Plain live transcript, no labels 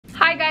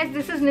guys,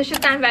 this is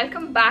Nishit and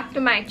welcome back to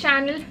my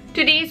channel.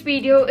 Today's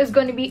video is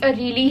going to be a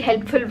really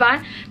helpful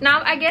one.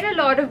 Now I get a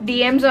lot of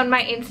DMs on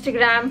my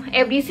Instagram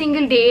every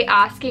single day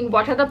asking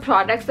what are the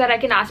products that I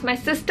can ask my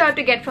sister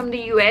to get from the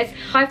US.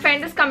 My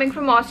friend is coming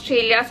from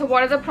Australia, so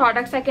what are the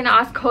products I can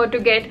ask her to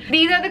get?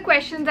 These are the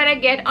questions that I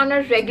get on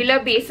a regular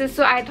basis,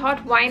 so I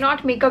thought why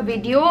not make a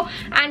video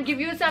and give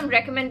you some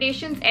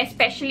recommendations,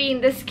 especially in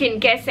the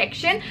skincare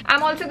section.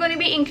 I'm also going to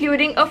be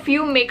including a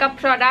few makeup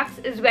products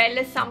as well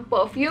as some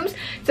perfumes.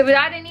 So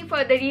without any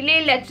further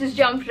delay, let's just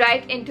jump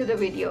right into the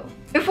video.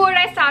 Before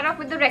I start off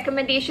with the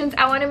recommendations,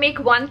 I want to make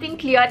one thing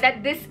clear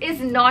that this is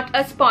not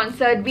a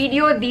sponsored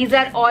video. These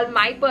are all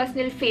my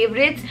personal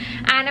favorites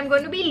and I'm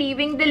going to be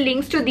leaving the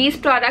links to these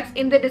products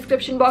in the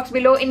description box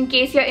below in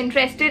case you're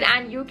interested,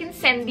 and you can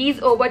send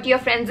these over to your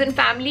friends and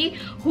family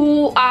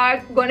who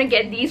are going to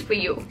get these for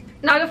you.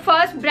 Now the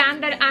first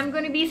brand that I'm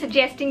going to be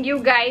suggesting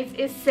you guys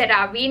is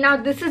Cerave. Now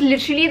this is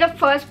literally the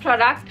first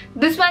product.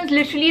 This one's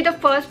literally the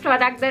first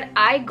product that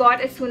I got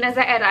as soon as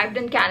I arrived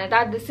in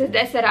Canada. This is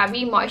the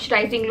Cerave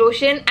moisturizing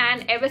lotion,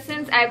 and ever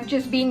since I've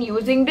just been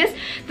using this.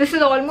 This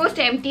is almost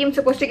empty. I'm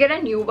supposed to get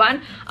a new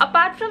one.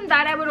 Apart from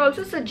that, I would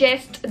also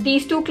suggest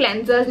these two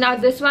cleansers. Now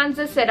this one's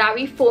the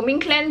Cerave foaming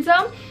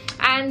cleanser,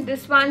 and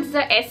this one's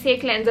the SA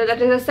cleanser,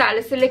 that is a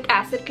salicylic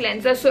acid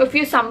cleanser. So if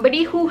you're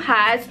somebody who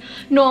has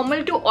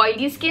normal to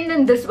oily skin,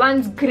 then this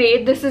one's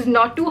great. This is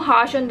not too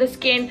harsh on the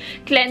skin,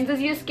 cleanses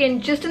your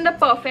skin just in the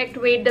perfect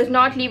way, it does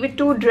not leave it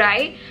too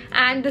dry.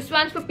 And this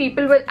one's for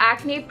people with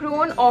acne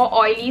prone or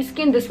oily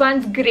skin. This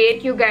one's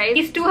great, you guys.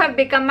 These two have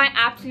become my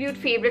absolute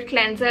favorite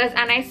cleansers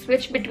and I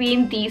switch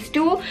between these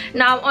two.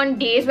 Now on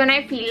days when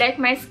I feel like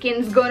my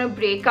skin's gonna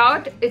break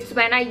out, it's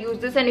when I use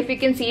this, and if you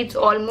can see, it's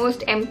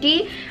almost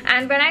empty.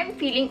 And when I'm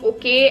feeling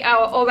okay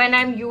or when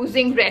I'm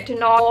using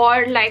retinol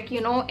or like,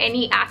 you know,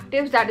 any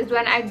actives, that is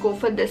when I go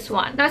for this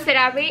one. Now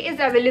Cerave is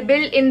available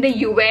in the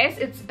US,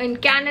 it's in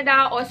Canada,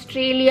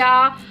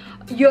 Australia,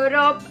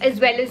 Europe as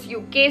well as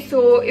UK.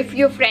 So if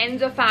your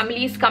friends or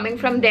family is coming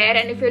from there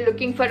and if you're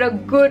looking for a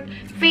good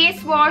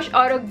face wash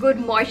or a good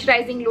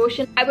moisturizing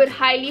lotion, I would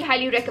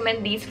highly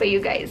recommend these for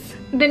you guys.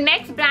 The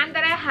next brand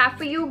that I have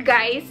for you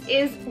guys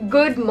is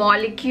Good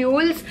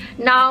Molecules.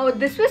 Now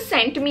this was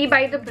sent to me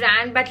by the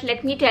brand, but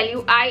let me tell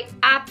you, I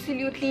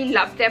absolutely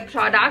love their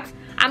products.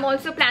 I'm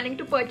also planning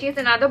to purchase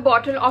another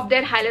bottle of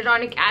their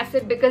hyaluronic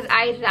acid because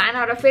I ran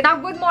out of it. Now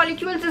Good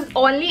Molecules is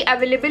only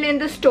available in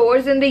the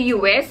stores in the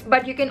US,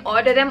 but you can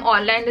order them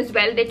online as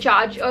well. They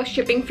charge a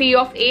shipping fee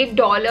of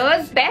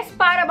 $8. Best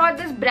part about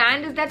this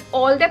brand is that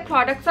all their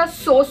products are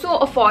so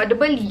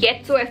affordable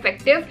yet so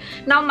effective.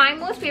 Now my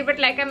most favorite,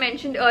 like I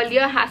mentioned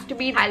earlier, has to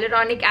be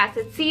hyaluronic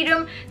acid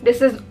serum.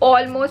 This is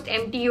almost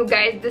empty, you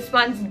guys. This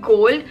one's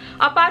gold.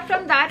 Apart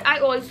from that, I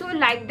also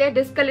like their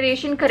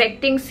discoloration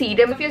correcting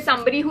serum. If you're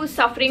somebody who's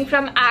suffering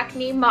from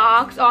acne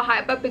marks or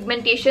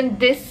hyperpigmentation,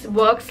 this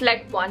works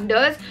like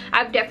wonders.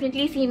 I've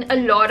definitely seen a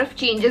lot of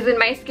changes in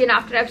my skin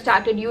after I've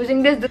started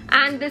using this,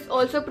 and this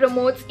also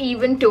promotes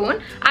even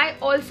tone. I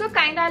also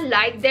kind of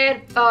like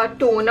their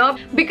toner.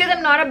 Because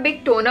I'm not a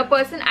big toner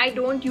person, I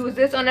don't use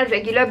this on a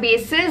regular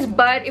basis,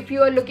 but if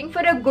you are looking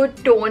for a good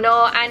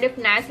toner and if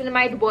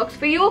niacinamide works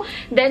for you,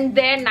 then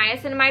their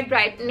niacinamide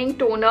brightening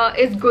toner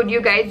is good, you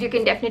guys. You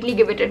can definitely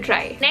give it a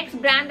try. Next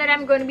brand that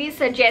I'm going to be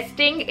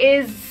suggesting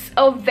is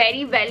a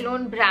very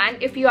well-known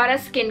brand. If you are a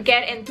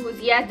skincare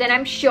enthusiast, then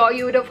I'm sure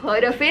you would have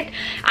heard of it.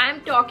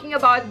 I'm talking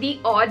about The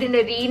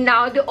Ordinary.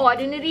 Now The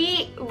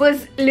Ordinary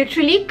was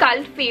literally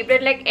cult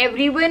favorite. Like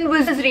everyone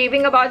was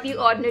raving about The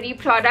Ordinary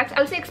products. I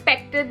also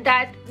expected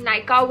that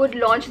Nykaa would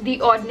launch The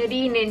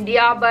Ordinary in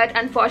India, but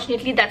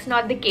unfortunately that's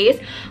not the case.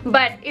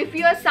 But if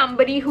you're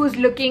somebody who's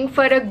looking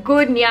for a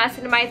good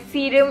niacinamide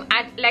serum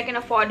at like an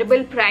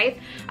affordable price,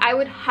 I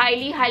would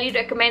highly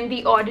recommend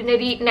The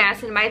Ordinary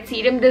niacinamide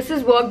serum. This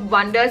has worked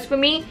wonders for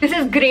me. This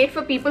is great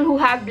for people who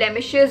have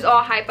blemishes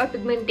or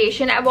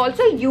hyperpigmentation. I've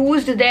also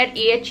used their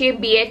AHA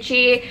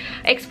BHA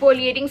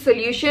exfoliating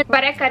solution,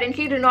 but I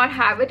currently do not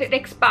have it. It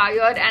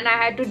expired and I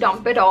had to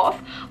dump it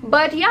off.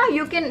 But yeah,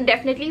 you can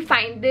definitely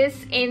find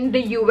this in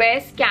the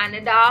US,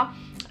 Canada,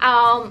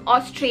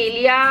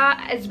 Australia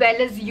as well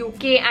as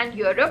UK and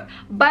Europe.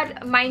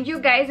 But mind you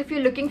guys, if you're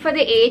looking for the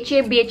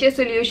AHA BHA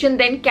solution,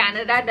 then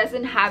Canada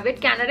doesn't have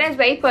it. Canada is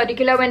very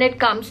particular when it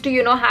comes to,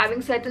 you know,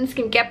 having certain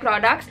skincare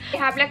products. They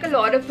have like a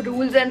lot of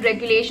rules and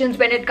regulations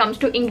when it comes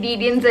to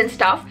ingredients and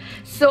stuff.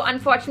 So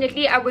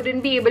unfortunately I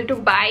wouldn't be able to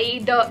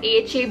buy the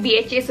AHA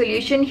BHA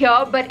solution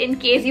here, but in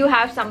case you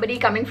have somebody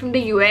coming from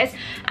the US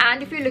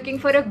and if you're looking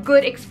for a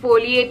good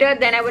exfoliator,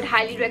 then I would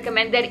highly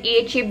recommend their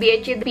AHA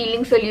BHA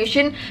peeling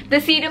solution, the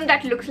serum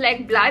that looks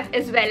like blood,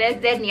 as well as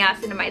their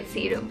niacinamide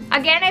serum.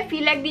 Again, I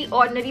feel like The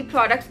Ordinary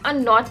products are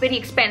not very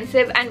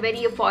expensive and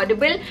very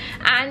affordable,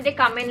 and they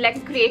come in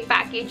like great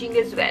packaging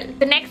as well.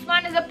 The next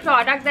one is a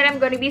product that I'm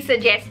going to be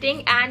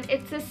suggesting, and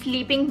it's a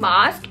sleeping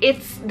mask.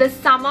 It's the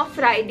Summer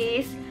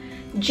Fridays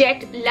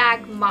jet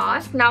lag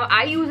mask. Now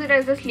I use it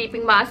as a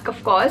sleeping mask,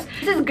 of course.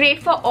 This is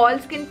great for all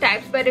skin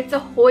types, but it's a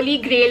holy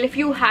grail if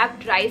you have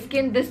dry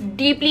skin. This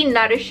deeply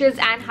nourishes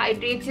and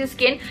hydrates your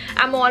skin.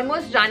 I'm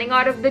almost running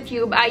out of the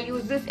tube. I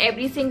use this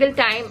every single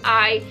time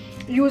I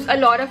use a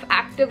lot of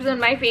actives on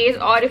my face,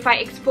 or if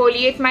I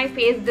exfoliate my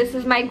face, this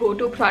is my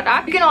go-to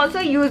product. You can also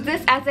use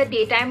this as a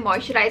daytime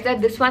moisturizer.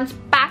 This one's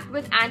packed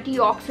with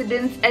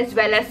antioxidants as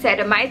well as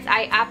ceramides.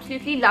 I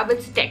absolutely love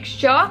its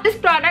texture. This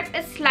product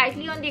is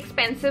slightly on the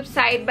expensive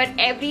side, but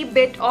every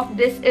bit of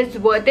this is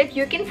worth it.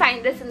 You can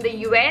find this in the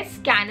US,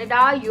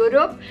 Canada,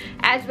 Europe,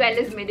 as well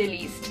as Middle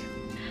East.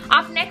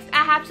 Up next,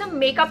 I have some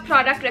makeup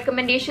product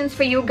recommendations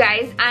for you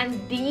guys,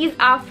 and these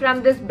are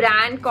from this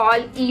brand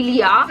called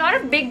ILIA. I'm not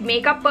a big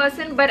makeup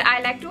person, but I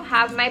like to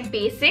have my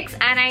basics,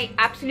 and I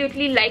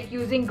absolutely like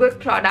using good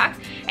products,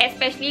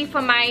 especially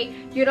for my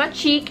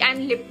cheek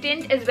and lip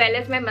tint as well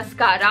as my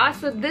mascara.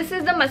 So this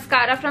is the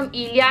mascara from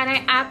ILIA, and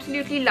I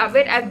absolutely love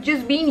it. I've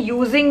just been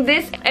using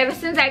this ever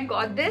since I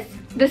got this.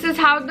 This is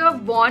how the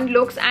wand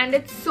looks, and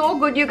it's so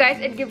good, you guys.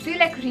 It gives you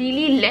like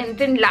really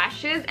lengthened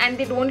lashes, and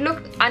they don't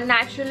look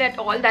unnatural at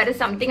all. That is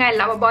something I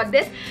love about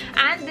this.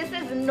 And this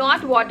is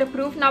not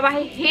waterproof. Now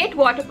I hate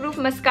waterproof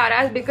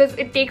mascaras because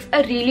it takes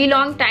a really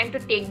long time to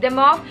take them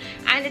off,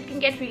 and it can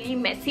get really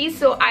messy.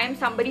 So I am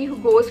somebody who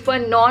goes for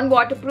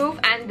non-waterproof,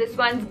 and this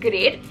one's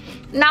great.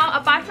 Now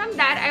apart from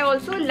that, I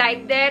also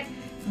like their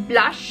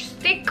blush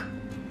stick.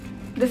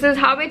 This is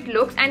how it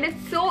looks, and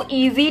it's so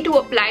easy to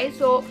apply.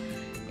 So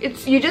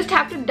you just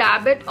have to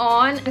dab it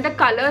on, and the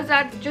colors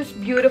are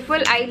just beautiful.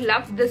 I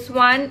love this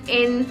one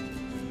in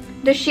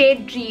the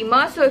shade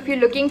Dreamer. So if you're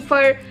looking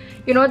for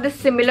the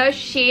similar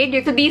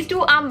shade, so these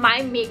two are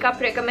my makeup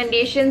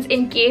recommendations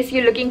in case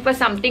you're looking for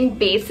something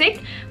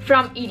basic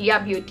from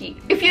ILIA Beauty.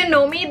 If you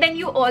know me, then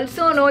you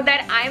also know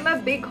that I'm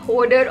a big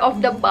hoarder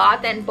of the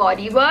Bath and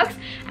Body Works,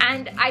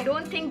 and I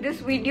don't think this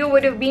video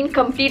would have been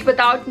complete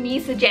without me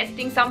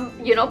suggesting some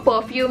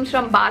perfumes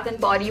from Bath and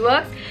Body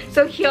Works.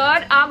 So here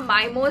are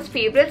my most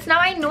favorites. Now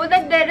I know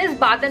that there is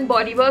Bath and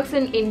Body Works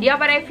in India,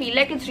 but I feel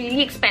like it's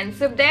really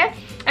expensive there,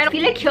 and I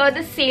feel like here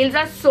the sales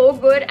are so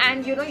good,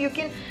 and you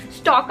can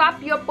stock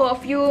up your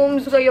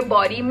perfumes or your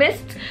body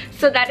mists.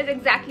 So that is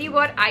exactly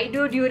what I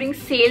do during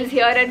sales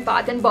here at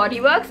Bath and Body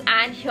Works,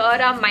 and here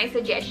are my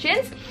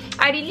suggestions.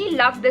 I really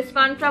love this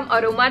one from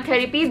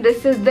Aromatherapy.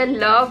 This is the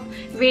Love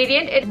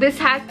variant. This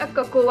has a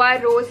cocoa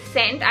rose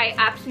scent. I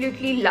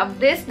absolutely love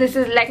this. This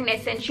is like an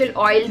essential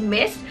oil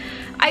mist.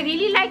 I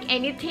really like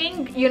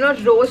anything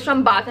rose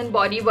from Bath and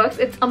Body Works.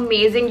 It's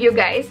amazing, you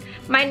guys.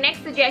 My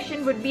next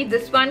suggestion would be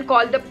this one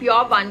called the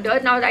Pure Wonder.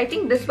 Now I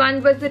think this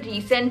one was a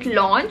recent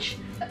launch.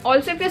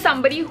 Also, if you're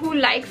somebody who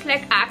likes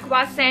like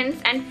aqua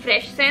scents and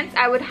fresh scents,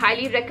 I would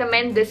highly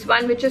recommend this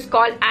one, which is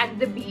called At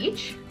the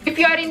Beach. If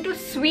you're into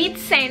sweet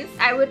scents,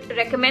 I would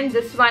recommend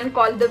this one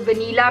called the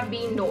Vanilla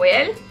Bean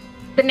Noel.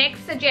 The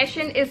next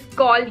suggestion is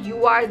called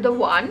You Are the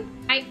One.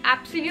 My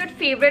absolute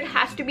favorite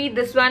has to be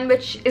this one,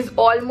 which is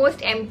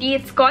almost empty.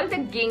 It's called the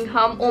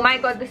Gingham. Oh my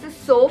god, this is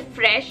so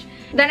fresh.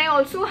 Then I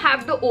also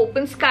have the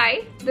Open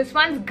Sky. This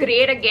one's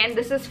great again.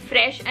 This is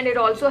fresh, and it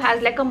also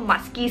has like a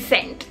musky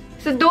scent.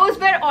 So those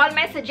were all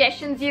my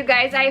suggestions, you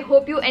guys. I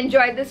hope you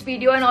enjoyed this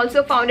video and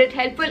also found it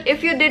helpful.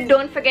 If you did,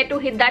 don't forget to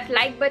hit that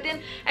like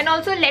button, and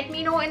also let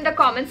me know in the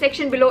comment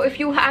section below if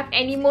you have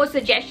any more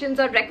suggestions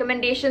or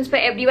recommendations for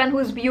everyone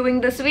who's viewing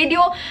this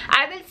video.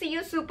 I will see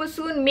you super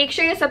soon. Make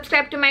sure you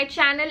subscribe to my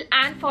channel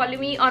and follow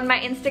me on my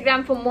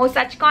Instagram for more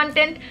such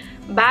content.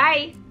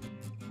 Bye.